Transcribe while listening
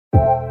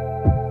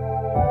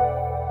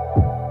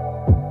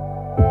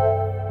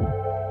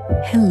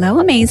Hello,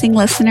 amazing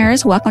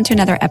listeners. Welcome to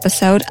another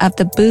episode of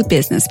the Boo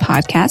Business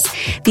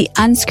Podcast, the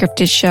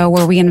unscripted show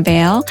where we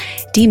unveil,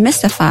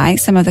 demystify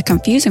some of the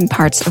confusing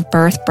parts of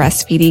birth,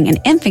 breastfeeding, and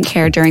infant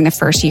care during the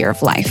first year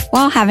of life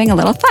while having a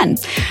little fun.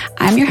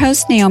 I'm your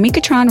host, Naomi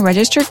Catron,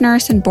 registered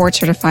nurse and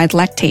board-certified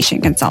lactation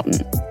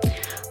consultant.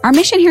 Our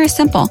mission here is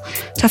simple: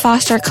 to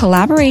foster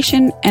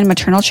collaboration in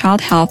maternal-child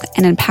health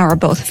and empower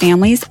both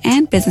families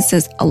and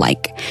businesses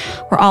alike.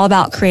 We're all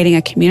about creating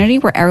a community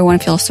where everyone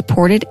feels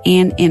supported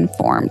and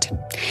informed.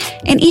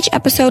 In each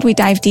episode, we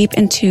dive deep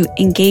into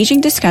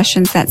engaging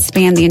discussions that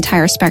span the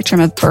entire spectrum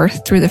of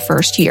birth through the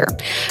first year.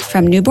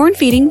 From newborn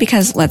feeding,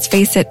 because let's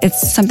face it,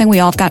 it's something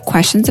we all have got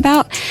questions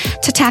about,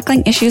 to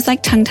tackling issues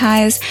like tongue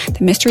ties,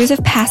 the mysteries of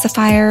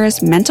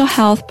pacifiers, mental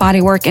health,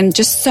 bodywork, and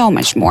just so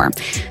much more.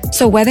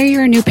 So whether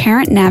you're a new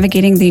parent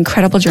navigating the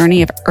incredible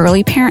journey of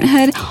early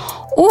parenthood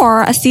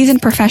or a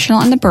seasoned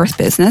professional in the birth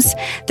business,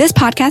 this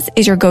podcast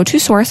is your go-to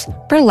source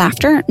for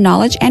laughter,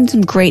 knowledge, and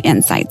some great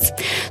insights.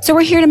 So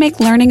we're here to make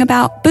learning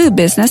about boob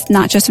business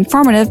not just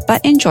informative,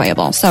 but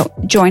enjoyable. So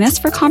join us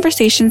for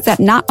conversations that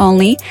not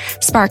only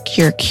spark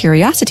your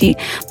curiosity,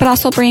 but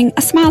also bring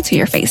a smile to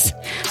your face.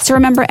 So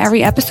remember,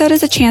 every episode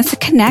is a chance to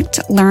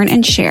connect, learn,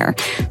 and share.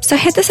 So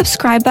hit the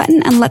subscribe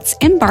button and let's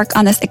embark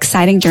on this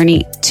exciting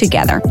journey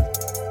together.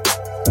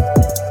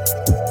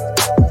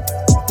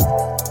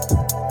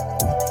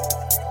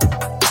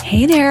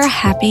 Hey there,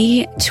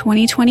 happy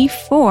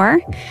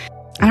 2024.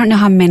 I don't know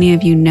how many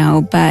of you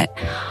know, but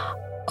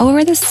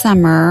over the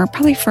summer,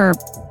 probably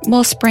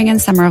spring and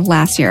summer of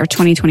last year,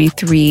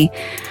 2023,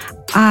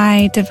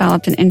 I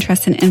developed an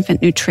interest in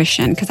infant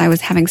nutrition because I was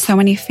having so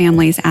many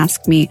families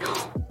ask me,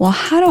 well,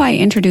 how do I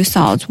introduce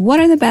solids? What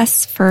are the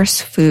best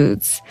first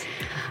foods?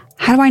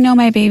 How do I know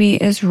my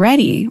baby is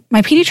ready?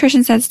 My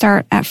pediatrician said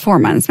start at 4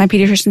 months. My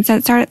pediatrician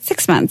said start at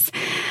 6 months.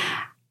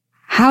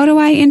 How do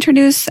I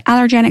introduce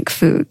allergenic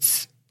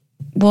foods?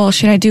 Well,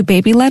 should I do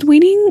baby-led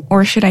weaning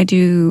or should I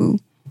do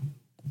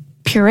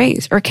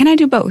purees? Or can I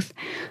do both?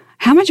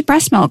 How much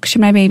breast milk should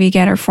my baby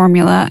get or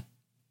formula?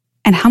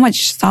 And how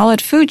much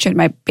solid food should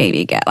my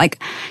baby get? Like,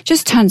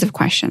 just tons of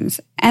questions.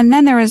 And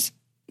then there was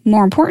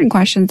more important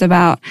questions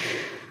about,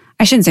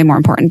 I shouldn't say more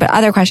important, but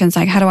other questions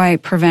like, how do I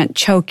prevent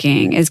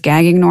choking? Is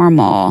gagging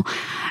normal?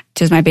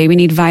 Does my baby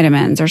need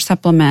vitamins or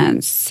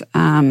supplements?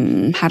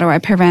 How do I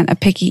prevent a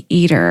picky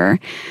eater?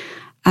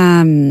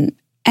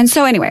 And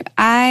so anyway,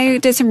 I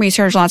did some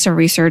research, lots of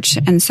research.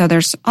 And so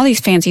there's all these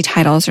fancy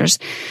titles. There's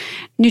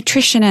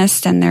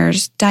nutritionist and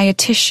there's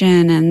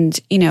dietitian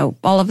and,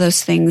 all of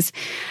those things.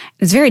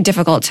 It's very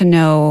difficult to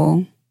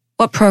know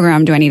what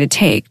program do I need to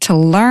take to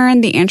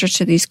learn the answers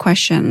to these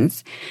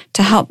questions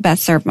to help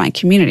best serve my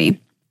community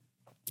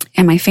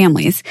and my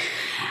families.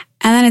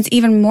 And then it's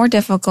even more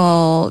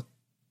difficult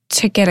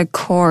to get a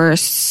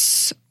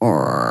course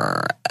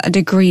or a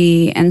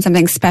degree in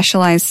something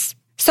specialized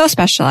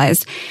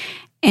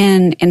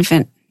in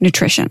infant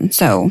nutrition.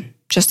 So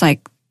just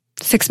like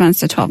 6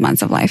 months to 12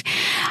 months of life.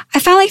 I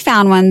finally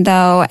found one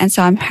though. And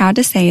so I'm proud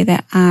to say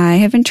that I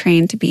have been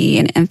trained to be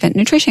an infant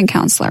nutrition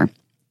counselor.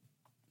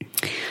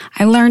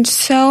 I learned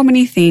so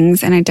many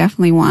things and I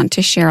definitely want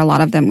to share a lot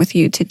of them with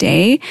you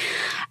today.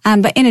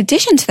 But in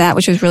addition to that,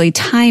 which was really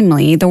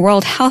timely, the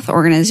World Health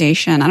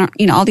Organization,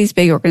 all these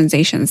big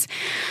organizations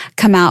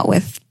come out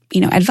with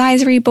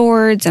advisory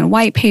boards and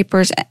white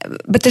papers,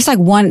 but there's like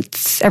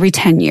once every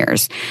 10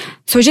 years.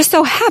 So it just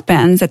so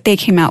happens that they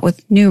came out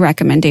with new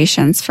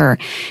recommendations for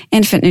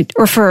infant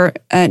or for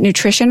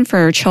nutrition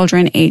for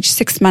children aged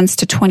 6 months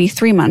to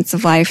 23 months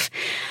of life.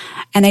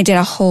 And they did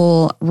a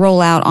whole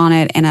rollout on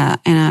it in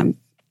a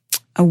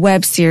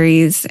web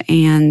series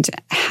and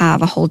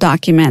have a whole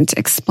document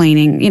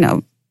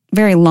explaining,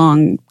 very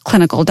long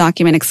clinical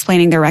document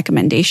explaining their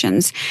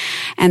recommendations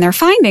and their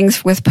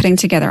findings with putting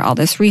together all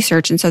this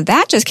research. And so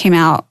that just came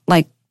out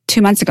like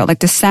 2 months ago, like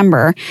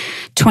December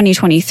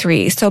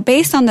 2023. So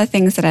based on the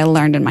things that I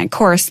learned in my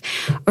course,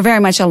 we're very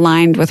much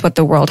aligned with what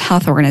the World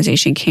Health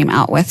Organization came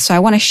out with. So I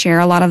want to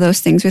share a lot of those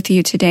things with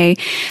you today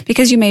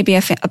because you may be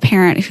a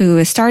parent who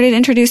has started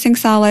introducing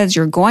solids.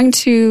 You're going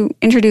to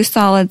introduce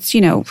solids,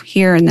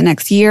 here in the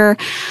next year.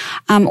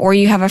 Or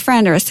you have a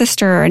friend or a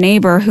sister or a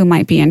neighbor who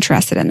might be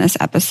interested in this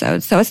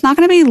episode. So it's not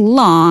going to be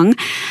long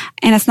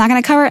and it's not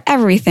going to cover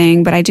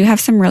everything, but I do have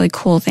some really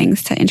cool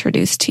things to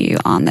introduce to you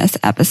on this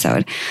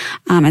episode.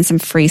 And some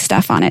free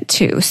stuff on it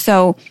too.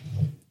 So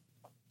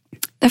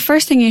the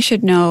first thing you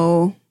should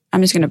know,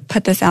 I'm just going to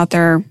put this out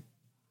there,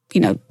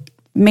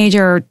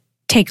 major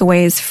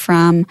takeaways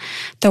from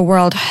the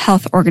World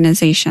Health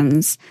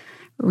Organization's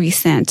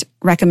recent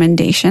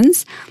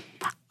recommendations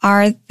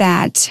are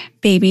that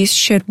babies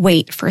should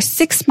wait for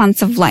 6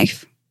 months of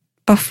life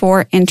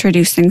before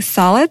introducing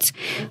solids,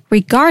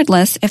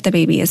 regardless if the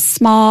baby is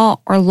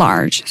small or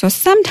large. So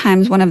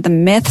sometimes one of the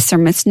myths or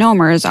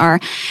misnomers are,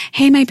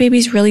 hey, my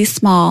baby's really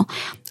small.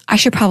 I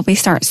should probably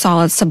start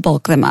solids to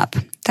bulk them up.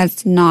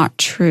 That's not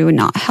true,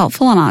 not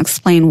helpful, and I'll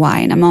explain why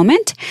in a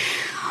moment.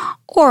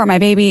 Or my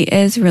baby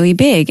is really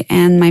big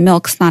and my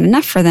milk's not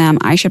enough for them.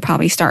 I should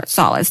probably start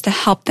solids to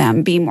help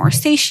them be more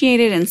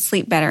satiated and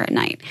sleep better at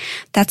night.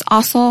 That's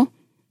also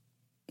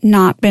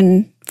not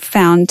been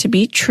found to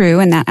be true,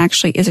 and that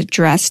actually is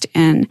addressed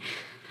in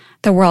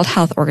the World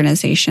Health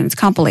Organization's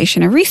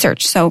compilation of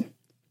research. So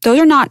those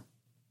are not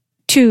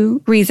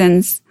 2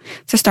 reasons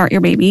to start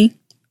your baby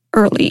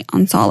early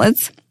on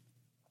solids.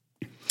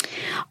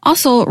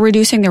 Also,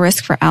 reducing the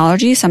risk for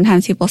allergies.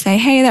 Sometimes people say,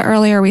 hey, the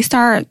earlier we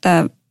start,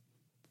 the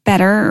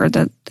better, or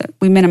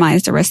we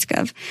minimize the risk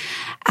of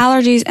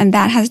allergies, and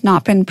that has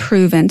not been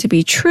proven to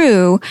be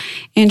true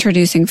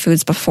introducing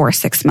foods before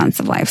 6 months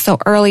of life. So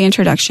early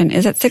introduction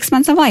is at 6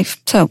 months of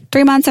life. So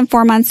 3 months and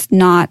 4 months,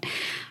 not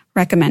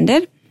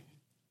recommended.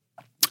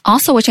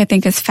 Also, which I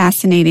think is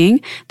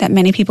fascinating that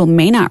many people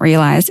may not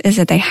realize, is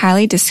that they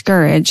highly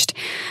discouraged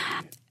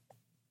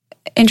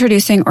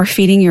introducing or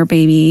feeding your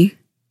baby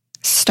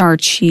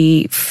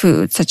starchy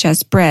foods such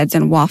as breads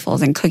and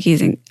waffles and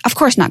cookies, and of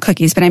course not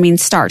cookies, but I mean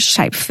starch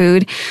type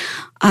food,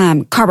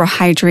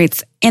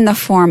 carbohydrates in the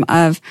form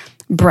of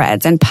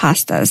breads and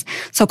pastas.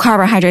 So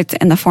carbohydrates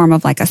in the form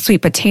of like a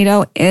sweet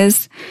potato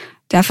is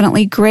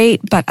definitely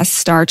great, but a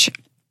starch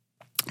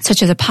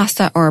such as a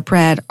pasta or a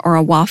bread or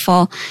a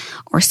waffle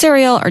or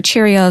cereal or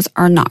Cheerios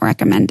are not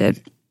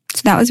recommended.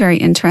 So that was very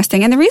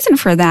interesting. And the reason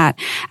for that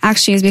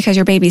actually is because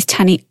your baby's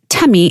tummy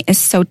is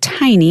so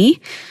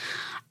tiny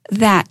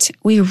that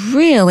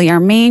our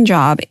main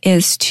job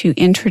is to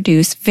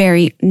introduce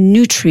very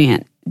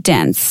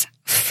nutrient-dense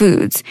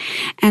foods.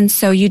 And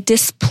so you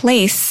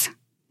displace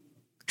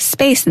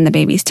space in the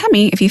baby's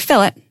tummy if you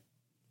fill it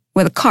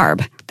with a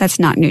carb that's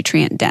not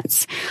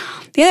nutrient-dense.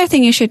 The other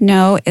thing you should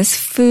know is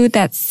food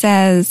that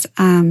says,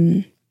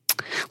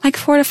 like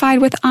fortified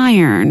with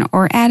iron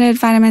or added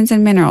vitamins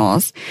and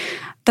minerals.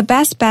 The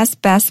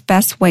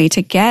best way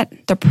to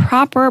get the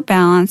proper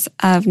balance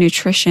of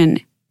nutrition,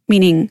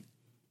 meaning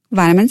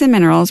vitamins and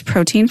minerals,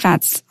 protein,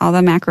 fats, all the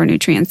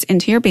macronutrients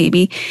into your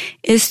baby,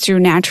 is through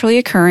naturally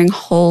occurring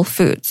whole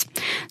foods.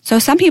 So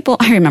some people,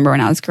 I remember when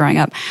I was growing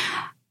up,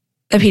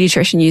 a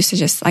pediatrician used to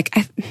just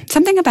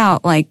something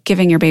about like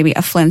giving your baby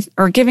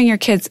giving your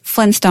kids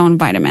Flintstone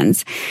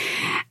vitamins.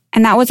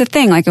 And that was a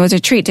thing. Like it was a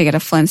treat to get a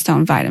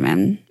Flintstone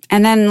vitamin.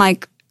 And then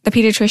like the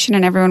pediatrician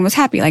and everyone was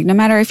happy. Like no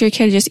matter if your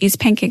kid just eats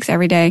pancakes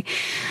every day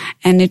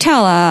and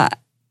Nutella,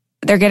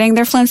 they're getting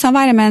their Flintstone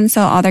vitamins,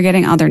 so they're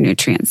getting other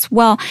nutrients.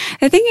 Well,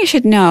 the thing you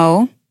should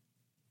know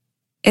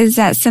is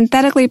that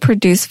synthetically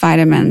produced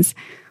vitamins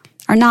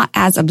are not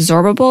as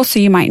absorbable. So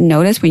you might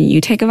notice when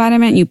you take a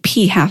vitamin, you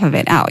pee half of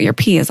it out. Your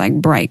pee is like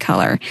bright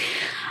color.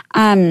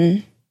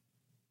 And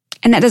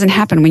that doesn't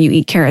happen when you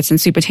eat carrots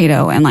and sweet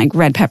potato and like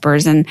red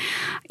peppers and,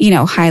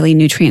 highly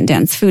nutrient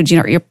dense foods.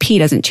 Your pee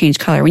doesn't change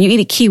color. When you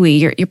eat a kiwi,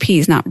 your pee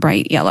is not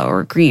bright yellow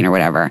or green or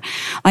whatever,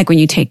 like when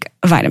you take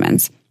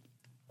vitamins.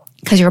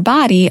 Because your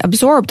body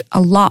absorbed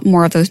a lot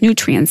more of those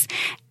nutrients.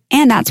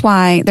 And that's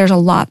why there's a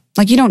lot,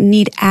 like you don't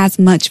need as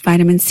much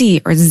vitamin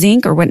C or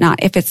zinc or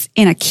whatnot if it's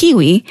in a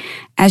kiwi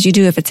as you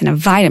do if it's in a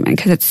vitamin,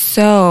 because it's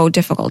so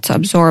difficult to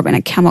absorb in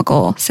a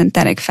chemical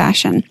synthetic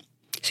fashion.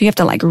 So you have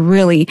to like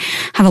really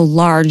have a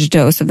large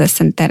dose of the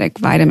synthetic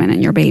vitamin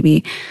in your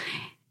baby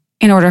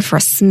in order for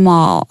a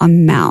small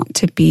amount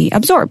to be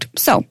absorbed.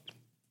 So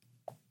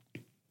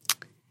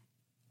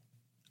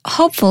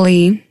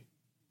hopefully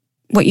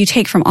what you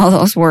take from all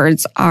those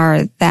words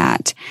are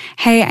that,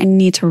 hey, I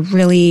need to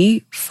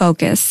really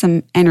focus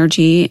some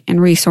energy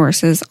and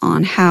resources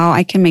on how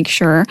I can make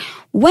sure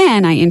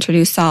when I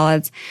introduce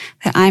solids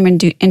that I'm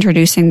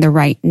introducing the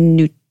right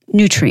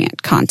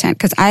nutrient content.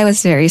 Because I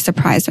was very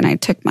surprised when I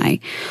took my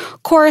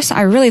course.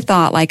 I really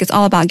thought like it's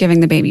all about giving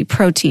the baby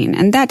protein,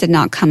 and that did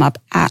not come up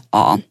at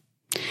all.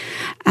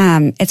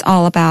 It's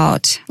all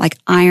about like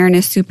iron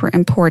is super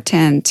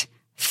important.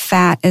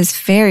 Fat is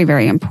very,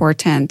 very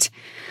important.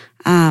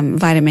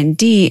 Vitamin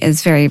D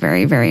is very,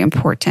 very, very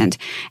important.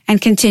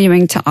 And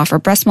continuing to offer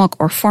breast milk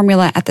or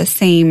formula at the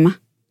same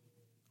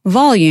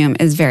volume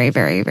is very,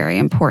 very, very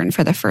important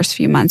for the first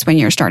few months when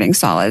you're starting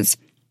solids.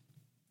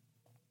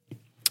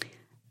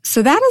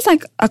 So that is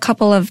like a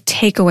couple of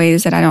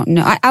takeaways that I don't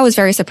know. I was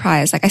very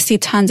surprised. Like I see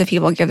tons of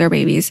people give their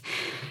babies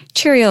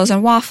Cheerios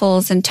and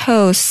waffles and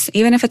toast,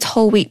 even if it's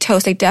whole wheat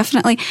toast.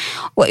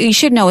 What you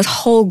should know is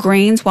whole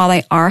grains, while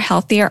they are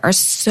healthier, are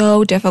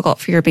so difficult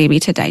for your baby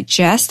to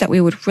digest that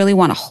we would really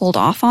want to hold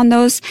off on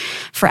those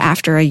for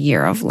after a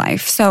year of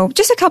life. So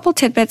just a couple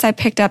tidbits I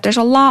picked up. There's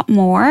a lot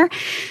more.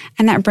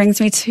 And that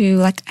brings me to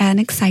like an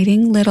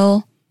exciting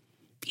little,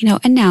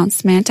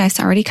 announcement. I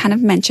already kind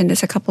of mentioned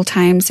this a couple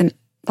times in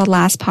the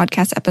last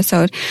podcast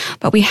episode,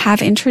 but we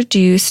have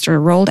introduced or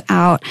rolled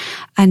out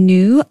a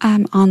new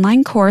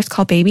online course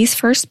called Baby's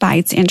First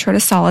Bites, Intro to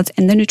Solids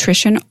in the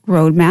Nutrition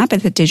Roadmap.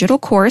 It's a digital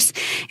course,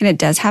 and it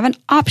does have an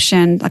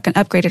option, like an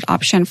upgraded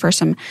option for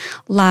some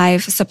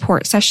live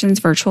support sessions,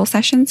 virtual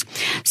sessions.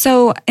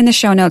 So in the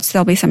show notes,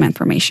 there'll be some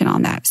information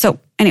on that. So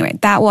anyway,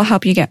 that will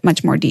help you get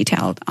much more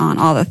detailed on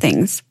all the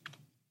things.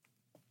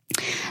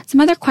 Some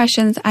other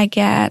questions I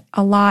get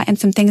a lot, and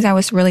some things I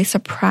was really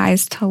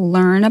surprised to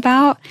learn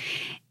about,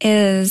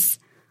 is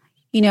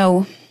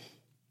how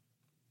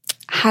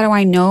do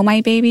I know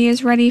my baby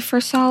is ready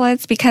for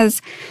solids?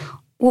 Because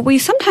what we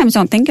sometimes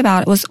don't think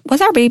about was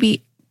our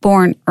baby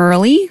born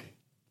early?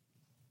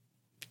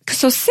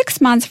 So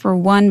 6 months for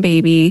one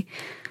baby,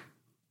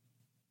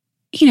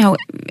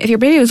 if your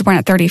baby was born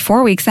at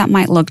 34 weeks, that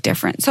might look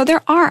different. So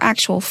there are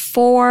actual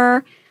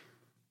 4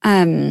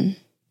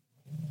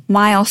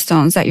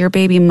 milestones that your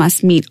baby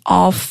must meet,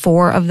 all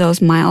 4 of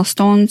those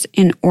milestones,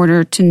 in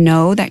order to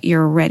know that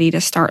you're ready to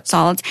start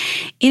solids.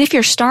 And if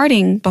you're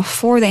starting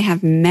before they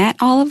have met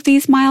all of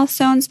these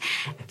milestones,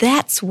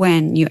 that's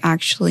when you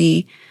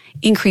actually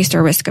increase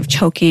their risk of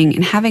choking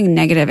and having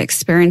negative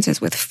experiences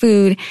with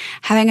food,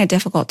 having a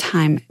difficult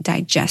time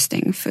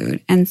digesting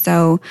food. And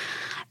so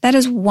that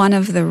is one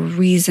of the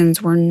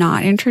reasons we're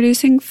not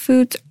introducing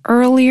foods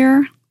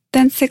earlier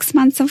than 6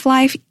 months of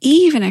life,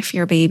 even if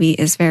your baby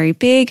is very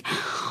big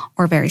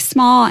or very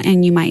small,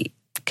 and you might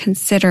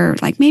consider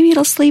maybe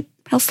he'll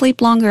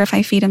sleep longer if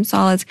I feed him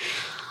solids.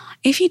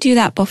 If you do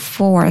that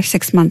before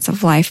 6 months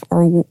of life,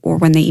 or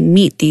when they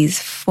meet these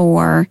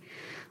 4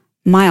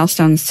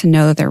 milestones to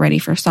know that they're ready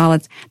for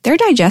solids, their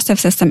digestive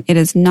system, it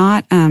is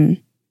not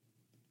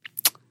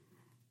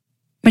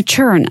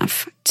mature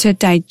enough to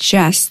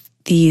digest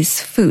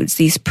these foods,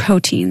 these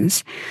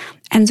proteins.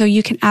 And so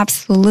you can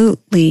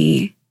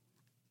absolutely,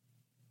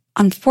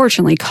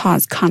 unfortunately,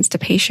 cause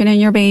constipation in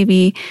your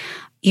baby,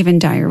 even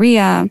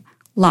diarrhea,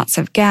 lots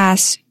of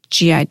gas,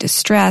 GI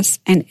distress,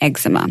 and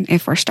eczema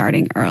if we're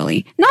starting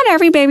early. Not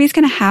every baby's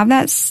going to have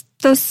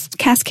those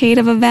cascade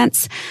of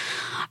events,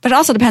 but it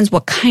also depends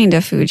what kind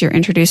of food you're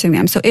introducing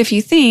them. So if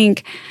you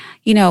think,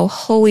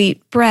 whole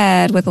wheat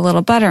bread with a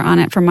little butter on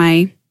it for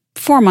my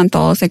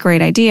 4-month-old is a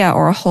great idea,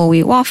 or a whole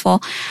wheat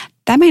waffle,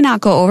 that may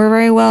not go over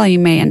very well, and you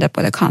may end up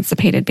with a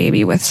constipated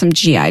baby with some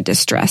GI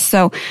distress.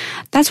 So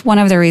that's one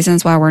of the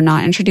reasons why we're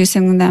not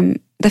introducing the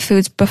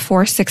foods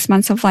before 6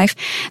 months of life.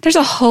 There's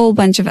a whole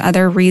bunch of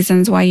other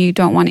reasons why you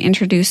don't want to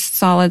introduce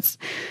solids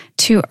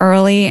too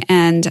early.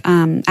 And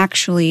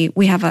actually,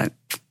 we have a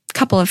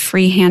couple of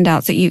free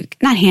handouts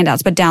not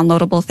handouts, but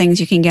downloadable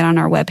things you can get on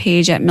our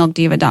webpage at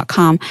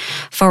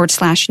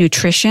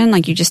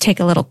milkdiva.com/nutrition. You just take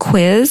a little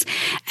quiz,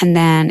 and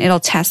then it'll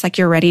test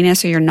your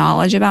readiness or your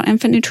knowledge about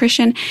infant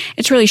nutrition.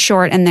 It's really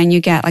short, and then you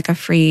get a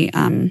free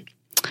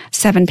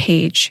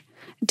 7-page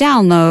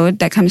download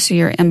that comes to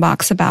your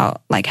inbox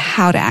about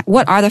how to act,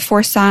 what are the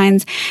 4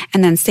 signs,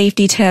 and then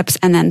safety tips,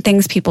 and then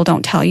things people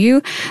don't tell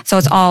you. So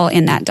it's all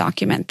in that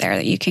document there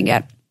that you can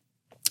get.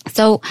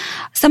 So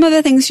some of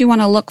the things you want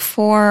to look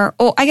for,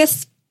 I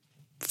guess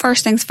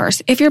first things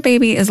first, if your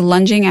baby is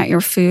lunging at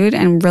your food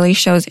and really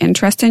shows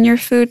interest in your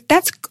food,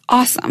 that's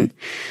awesome.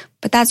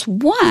 But that's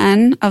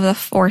one of the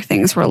 4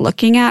 things we're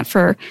looking at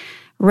for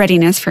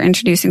readiness for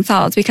introducing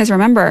solids. Because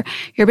remember,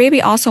 your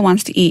baby also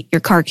wants to eat your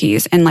car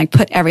keys and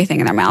put everything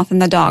in their mouth,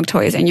 and the dog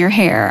toys and your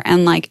hair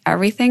and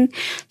everything.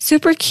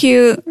 Super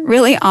cute,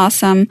 really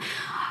awesome.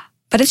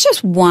 But it's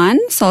just one,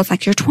 so it's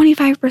you're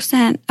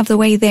 25% of the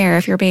way there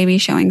if your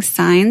baby's showing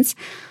signs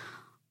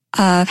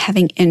of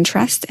having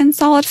interest in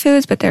solid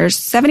foods, but there's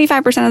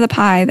 75% of the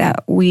pie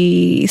that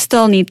we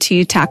still need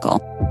to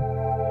tackle.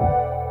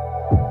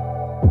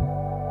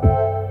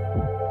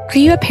 Are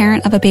you a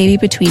parent of a baby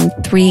between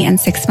 3 and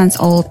 6 months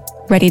old,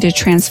 ready to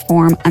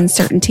transform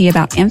uncertainty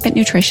about infant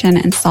nutrition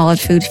and solid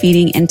food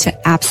feeding into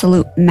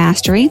absolute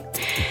mastery?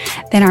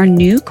 Then our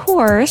new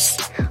course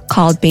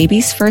called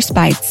Baby's First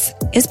Bites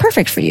is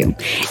perfect for you.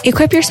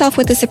 Equip yourself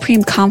with the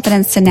supreme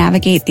confidence to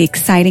navigate the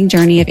exciting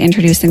journey of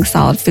introducing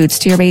solid foods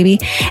to your baby,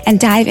 and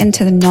dive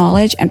into the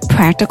knowledge and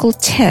practical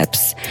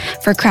tips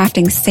for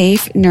crafting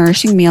safe,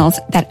 nourishing meals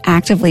that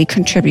actively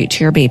contribute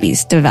to your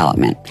baby's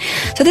development.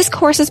 So this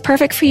course is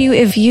perfect for you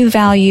if you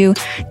value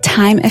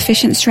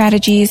time-efficient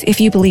strategies, if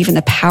you believe in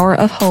the power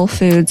of whole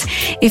foods,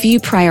 if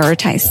you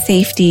prioritize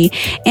safety,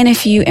 and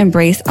if you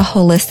embrace a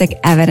holistic,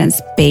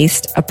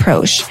 evidence-based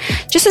approach.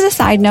 Just as a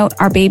side note,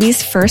 our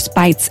Baby's First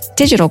Bites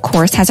digital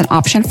course has an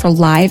option for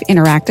live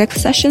interactive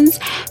sessions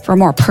for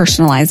more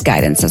personalized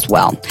guidance as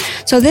well.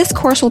 So this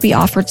course will be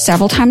offered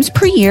several times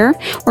per year.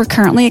 We're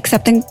currently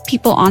accepting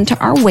people onto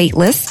our wait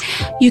list.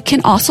 You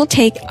can also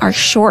take our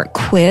short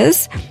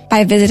quiz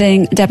by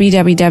visiting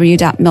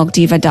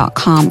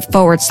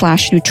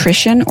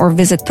www.milkdiva.com/nutrition, or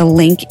visit the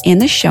link in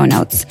the show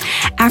notes.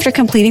 After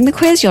completing the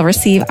quiz, you'll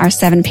receive our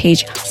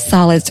 7-page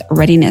solids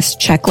readiness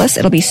checklist.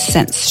 It'll be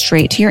sent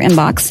straight to your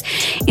inbox.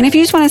 And if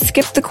you just want to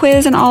skip the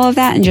quiz and all of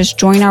that and just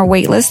join our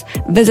waitlist,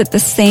 visit the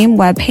same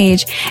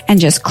webpage and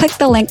just click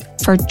the link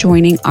for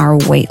joining our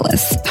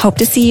waitlist. Hope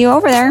to see you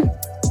over there.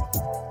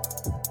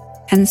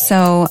 And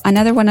so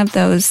another one of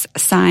those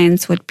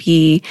signs would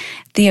be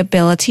the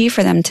ability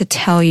for them to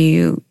tell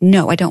you,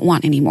 no, I don't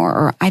want any more,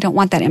 or I don't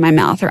want that in my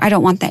mouth, or I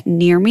don't want that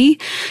near me.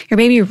 Your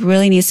baby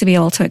really needs to be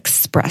able to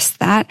express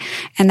that.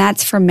 And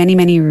that's for many,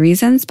 many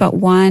reasons. But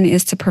one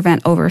is to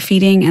prevent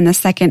overfeeding. And the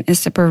second is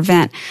to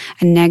prevent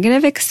a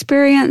negative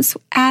experience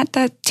at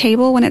the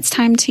table when it's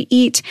time to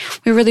eat.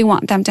 We really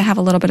want them to have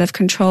a little bit of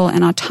control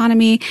and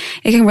autonomy.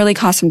 It can really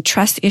cause some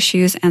trust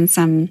issues and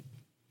some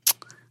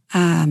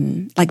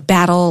like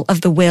battle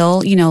of the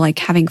will, like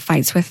having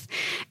fights with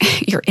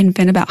your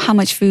infant about how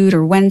much food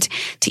or when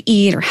to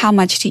eat or how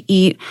much to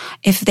eat,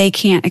 if they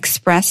can't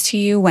express to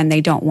you when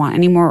they don't want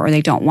anymore or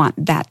they don't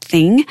want that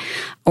thing,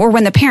 or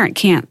when the parent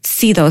can't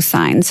see those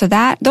signs. So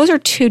those are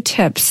 2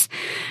 tips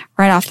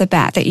right off the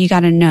bat that you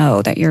got to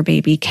know that your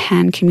baby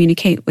can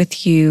communicate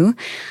with you.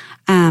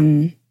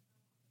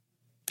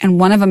 And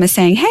one of them is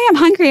saying, hey, I'm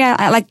hungry.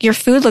 I like your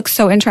food looks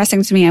so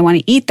interesting to me. I want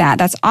to eat that.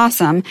 That's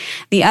awesome.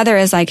 The other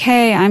is like,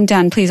 hey, I'm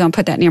done. Please don't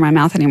put that near my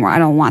mouth anymore. I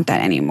don't want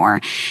that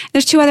anymore.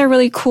 There's 2 other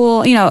really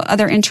cool,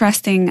 other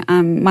interesting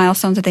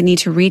milestones that they need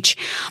to reach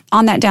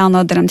on that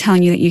download that I'm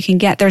telling you that you can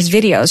get. There's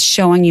videos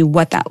showing you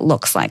what that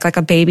looks like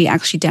a baby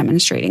actually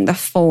demonstrating the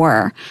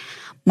 4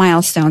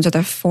 milestones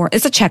or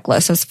it's a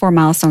checklist. Those 4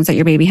 milestones that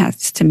your baby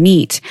has to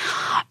meet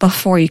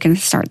before you can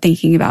start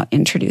thinking about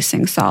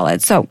introducing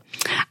solids. So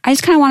I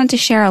just kind of wanted to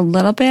share a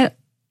little bit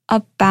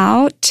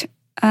about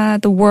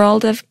the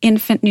world of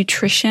infant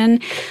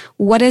nutrition.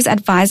 What is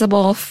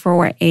advisable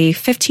for a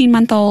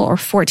 15-month-old or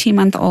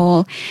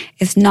 14-month-old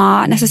is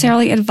not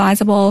necessarily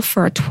advisable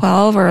for a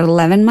 12 or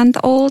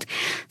 11-month-old.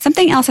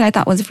 Something else that I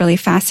thought was really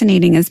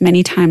fascinating is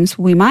many times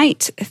we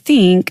might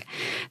think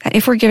that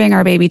if we're giving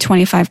our baby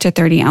 25 to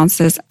 30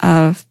 ounces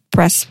of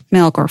breast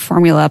milk or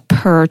formula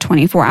per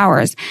 24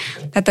 hours,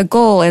 that the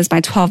goal is by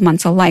 12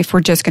 months of life,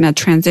 we're just going to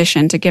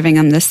transition to giving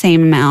them the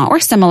same amount or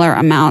similar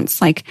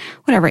amounts, like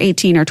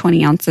 18 or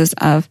 20 ounces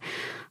of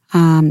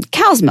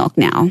cow's milk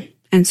now.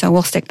 And so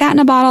we'll stick that in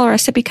a bottle or a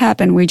sippy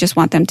cup, and we just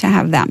want them to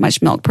have that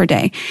much milk per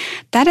day.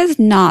 That is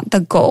not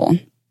the goal.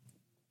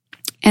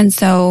 And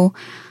so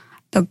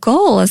the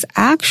goal is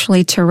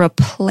actually to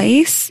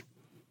replace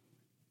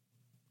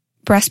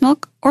breast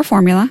milk or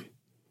formula,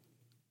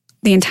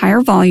 the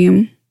entire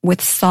volume, with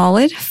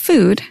solid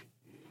food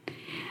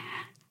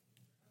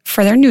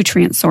for their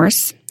nutrient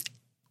source,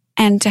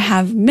 and to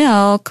have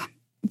milk,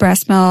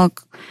 breast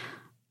milk,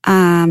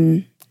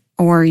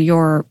 or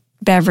your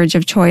beverage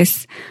of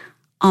choice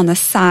on the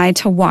side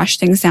to wash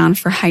things down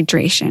for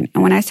hydration.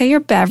 And when I say your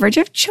beverage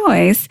of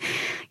choice,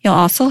 you'll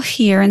also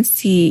hear and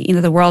see,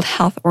 the World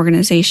Health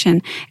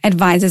Organization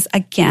advises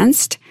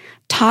against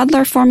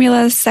toddler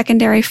formulas,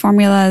 secondary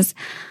formulas,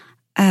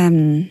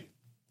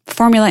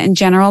 formula in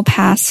general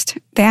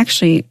they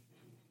actually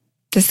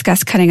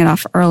discussed cutting it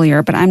off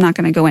earlier, but I'm not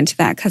going to go into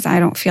that because I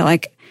don't feel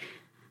like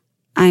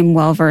I'm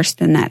well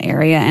versed in that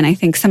area. And I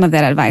think some of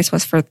that advice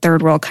was for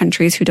third world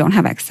countries who don't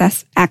have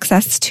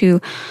access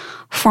to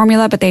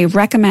formula, but they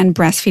recommend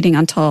breastfeeding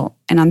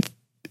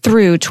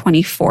through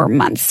 24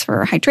 months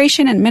for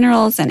hydration and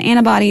minerals and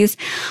antibodies,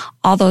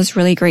 all those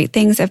really great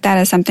things. If that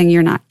is something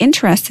you're not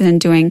interested in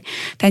doing,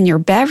 then your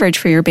beverage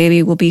for your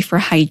baby will be for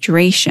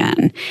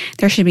hydration.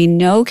 There should be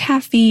no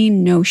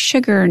caffeine, no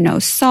sugar, no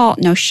salt,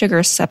 no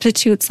sugar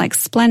substitutes like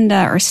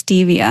Splenda or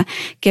stevia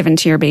given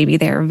to your baby.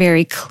 They're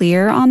very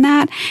clear on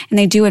that, and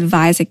they do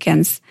advise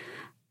against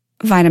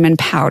vitamin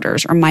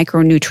powders or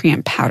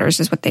micronutrient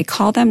powders is what they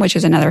call them, which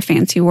is another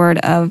fancy word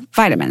of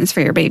vitamins for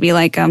your baby,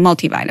 like a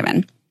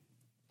multivitamin.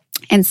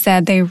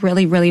 Instead, they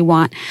really, really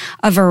want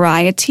a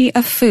variety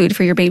of food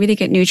for your baby to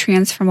get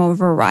nutrients from a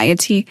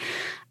variety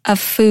of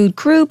food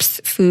groups,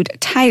 food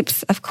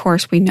types. Of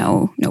course, we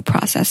know no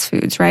processed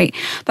foods, right?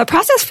 But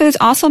processed foods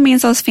also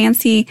means those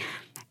fancy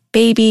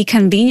baby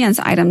convenience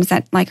items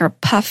that are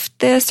puffed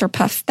this or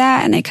puffed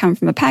that, and they come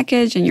from a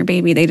package, and your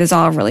baby, they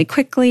dissolve really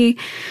quickly.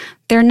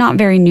 They're not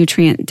very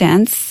nutrient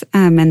dense,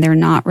 and they're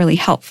not really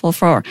helpful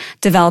for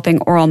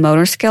developing oral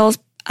motor skills.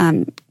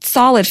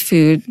 Solid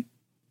food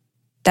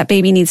that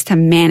baby needs to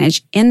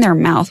manage in their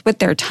mouth with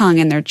their tongue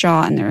and their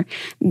jaw and their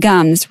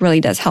gums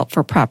really does help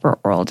for proper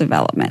oral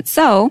development.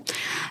 So,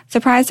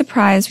 surprise,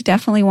 surprise, we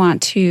definitely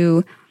want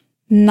to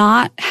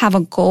not have a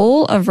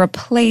goal of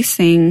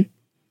replacing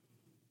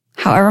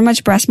however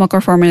much breast milk or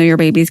formula your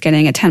baby's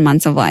getting at 10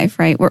 months of life,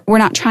 right? We're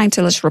not trying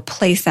to just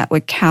replace that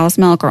with cow's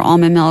milk or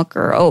almond milk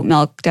or oat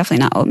milk,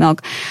 definitely not oat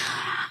milk,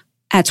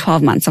 at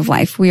 12 months of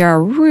life. We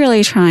are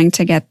really trying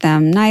to get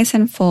them nice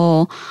and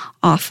full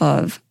off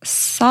of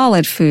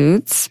solid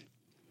foods,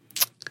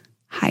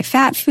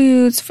 high-fat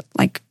foods,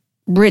 like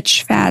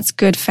rich fats,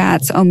 good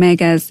fats,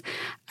 omegas,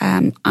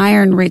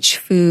 iron-rich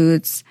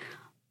foods,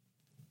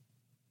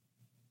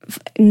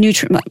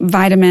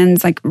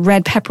 vitamins, like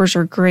red peppers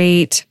are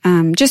great,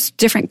 just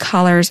different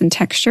colors and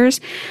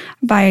textures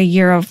by a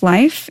year of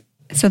life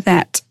so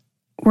that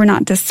we're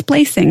not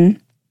displacing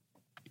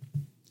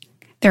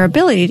their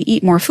ability to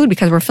eat more food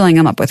because we're filling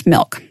them up with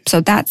milk.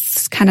 So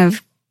that's kind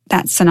of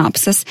that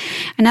synopsis.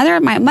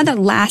 My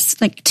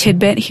last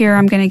tidbit here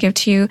I'm going to give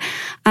to you.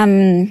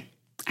 I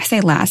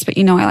say last, but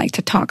I like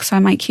to talk, so I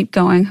might keep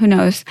going. Who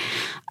knows?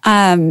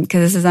 Because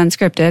this is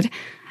unscripted.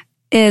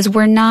 Is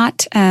we're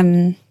not,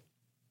 I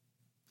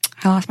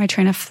lost my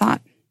train of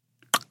thought.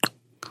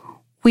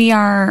 We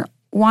are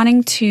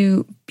wanting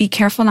to be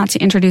careful not to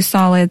introduce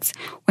solids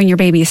when your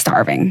baby is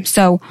starving.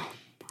 So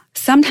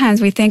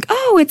sometimes we think,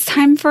 oh, it's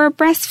time for a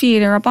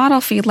breastfeed or a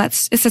bottle feed.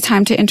 It's a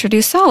time to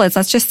introduce solids.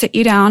 Let's just sit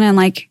you down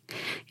and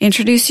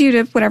introduce you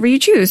to whatever you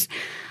choose.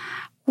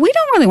 we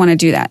don't really want to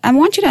do that. I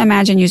want you to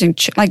imagine using,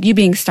 like you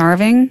being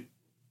starving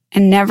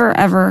and never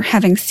ever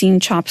having seen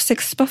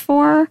chopsticks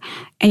before,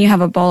 and you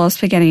have a bowl of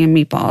spaghetti and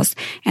meatballs,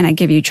 and I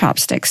give you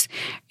chopsticks.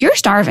 You're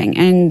starving,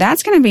 and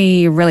that's going to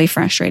be really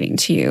frustrating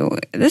to you.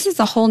 This is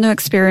a whole new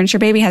experience. Your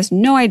baby has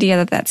no idea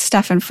that that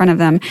stuff in front of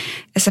them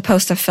is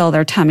supposed to fill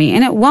their tummy,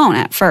 and it won't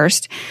at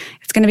first.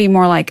 It's going to be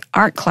more like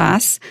art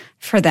class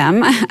for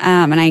them,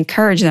 and I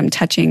encourage them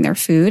touching their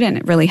food, and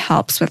it really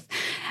helps with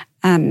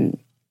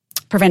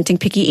preventing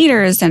picky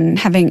eaters and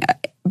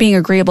being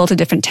agreeable to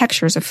different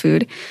textures of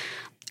food.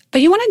 But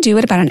you want to do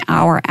it about an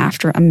hour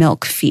after a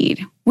milk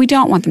feed. We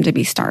don't want them to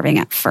be starving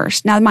at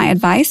first. Now, my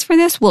advice for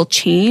this will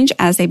change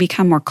as they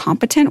become more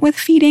competent with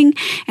feeding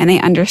and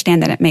they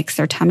understand that it makes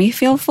their tummy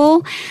feel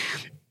full.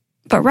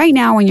 But right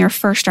now, when you're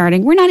first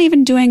starting, we're not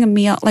even doing a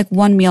meal, like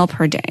one meal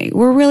per day.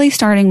 We're really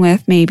starting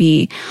with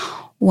maybe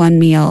one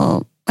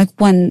meal, like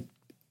one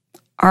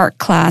art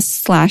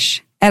class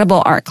 /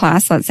 edible art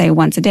class, let's say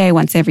once a day,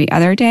 once every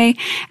other day,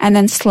 and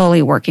then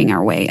slowly working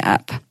our way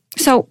up.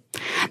 So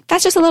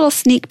that's just a little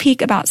sneak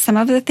peek about some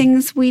of the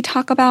things we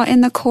talk about in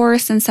the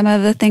course and some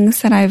of the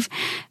things that I've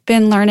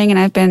been learning. And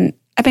I've been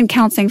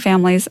counseling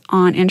families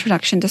on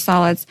introduction to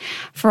solids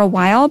for a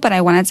while, but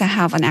I wanted to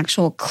have an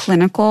actual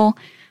clinical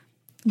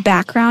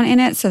background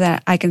in it so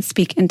that I can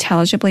speak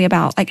intelligibly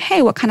about like,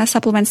 hey, what kind of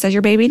supplements does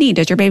your baby need?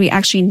 Does your baby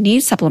actually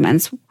need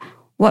supplements?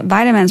 What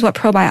vitamins, what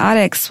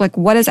probiotics, like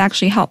what is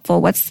actually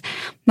helpful? What's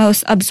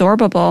most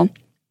absorbable?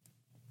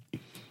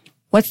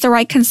 What's the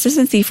right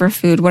consistency for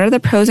food? What are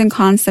the pros and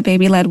cons to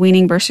baby-led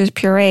weaning versus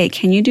puree?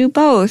 Can you do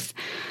both?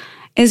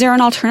 Is there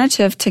an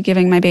alternative to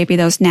giving my baby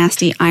those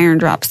nasty iron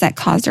drops that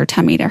cause their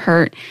tummy to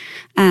hurt?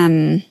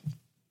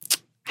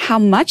 How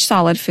much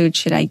solid food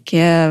should I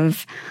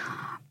give?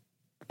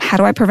 How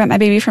do I prevent my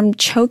baby from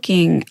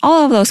choking?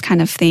 All of those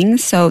kind of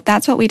things. So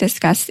that's what we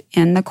discuss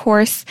in the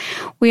course.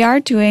 We are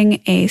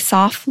doing a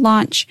soft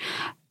launch.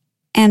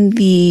 And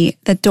the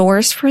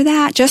doors for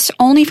that, just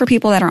only for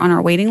people that are on our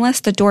waiting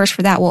list, the doors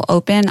for that will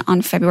open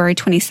on February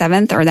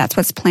 27th, or that's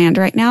what's planned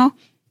right now.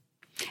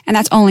 And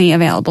that's only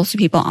available to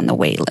people on the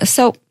wait list.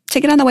 So to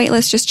get on the wait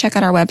list, just check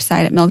out our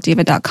website at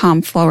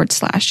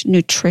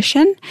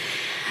milkdiva.com/nutrition.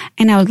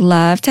 And I would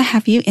love to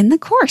have you in the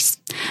course.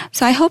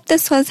 So I hope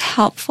this was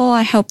helpful.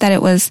 I hope that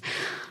it was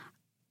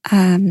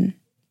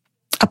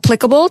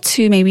applicable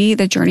to maybe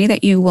the journey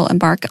that you will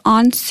embark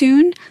on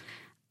soon.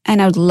 And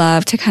I would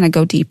love to kind of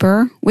go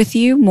deeper with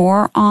you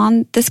more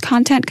on this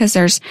content because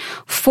there's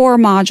 4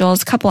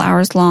 modules, a couple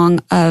hours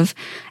long of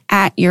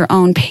at your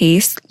own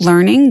pace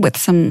learning with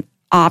some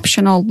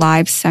optional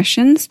live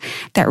sessions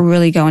that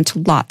really go into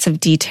lots of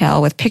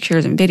detail with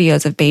pictures and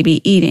videos of baby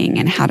eating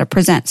and how to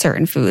present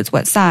certain foods,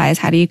 what size,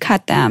 how do you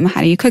cut them,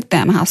 how do you cook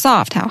them, how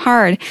soft, how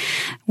hard,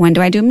 when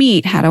do I do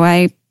meat, how do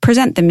I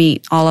present the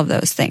meat, all of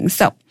those things.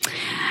 So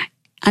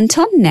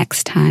until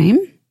next time,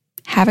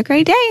 have a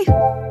great day.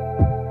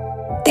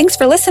 Thanks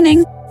for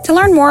listening. To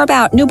learn more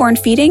about newborn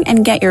feeding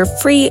and get your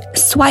free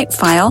swipe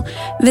file,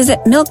 visit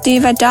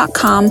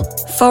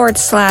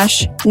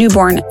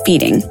milkdiva.com/newborn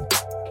feeding.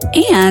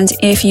 And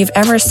if you've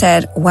ever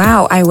said,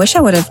 wow, I wish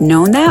I would have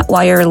known that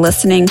while you're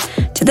listening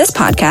to this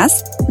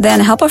podcast, then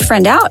help a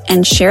friend out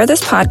and share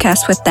this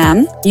podcast with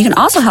them. You can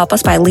also help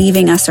us by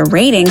leaving us a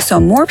rating so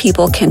more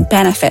people can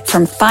benefit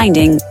from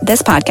finding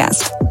this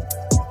podcast.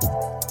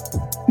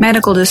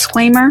 Medical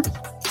disclaimer.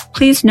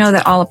 Please know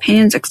that all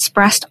opinions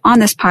expressed on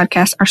this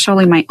podcast are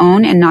solely my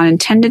own and not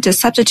intended to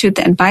substitute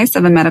the advice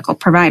of a medical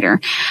provider.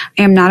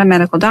 I am not a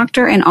medical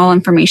doctor, and all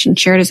information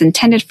shared is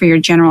intended for your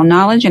general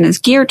knowledge and is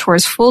geared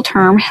towards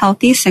full-term,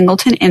 healthy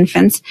singleton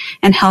infants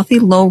and healthy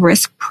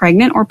low-risk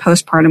pregnant or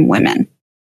postpartum women.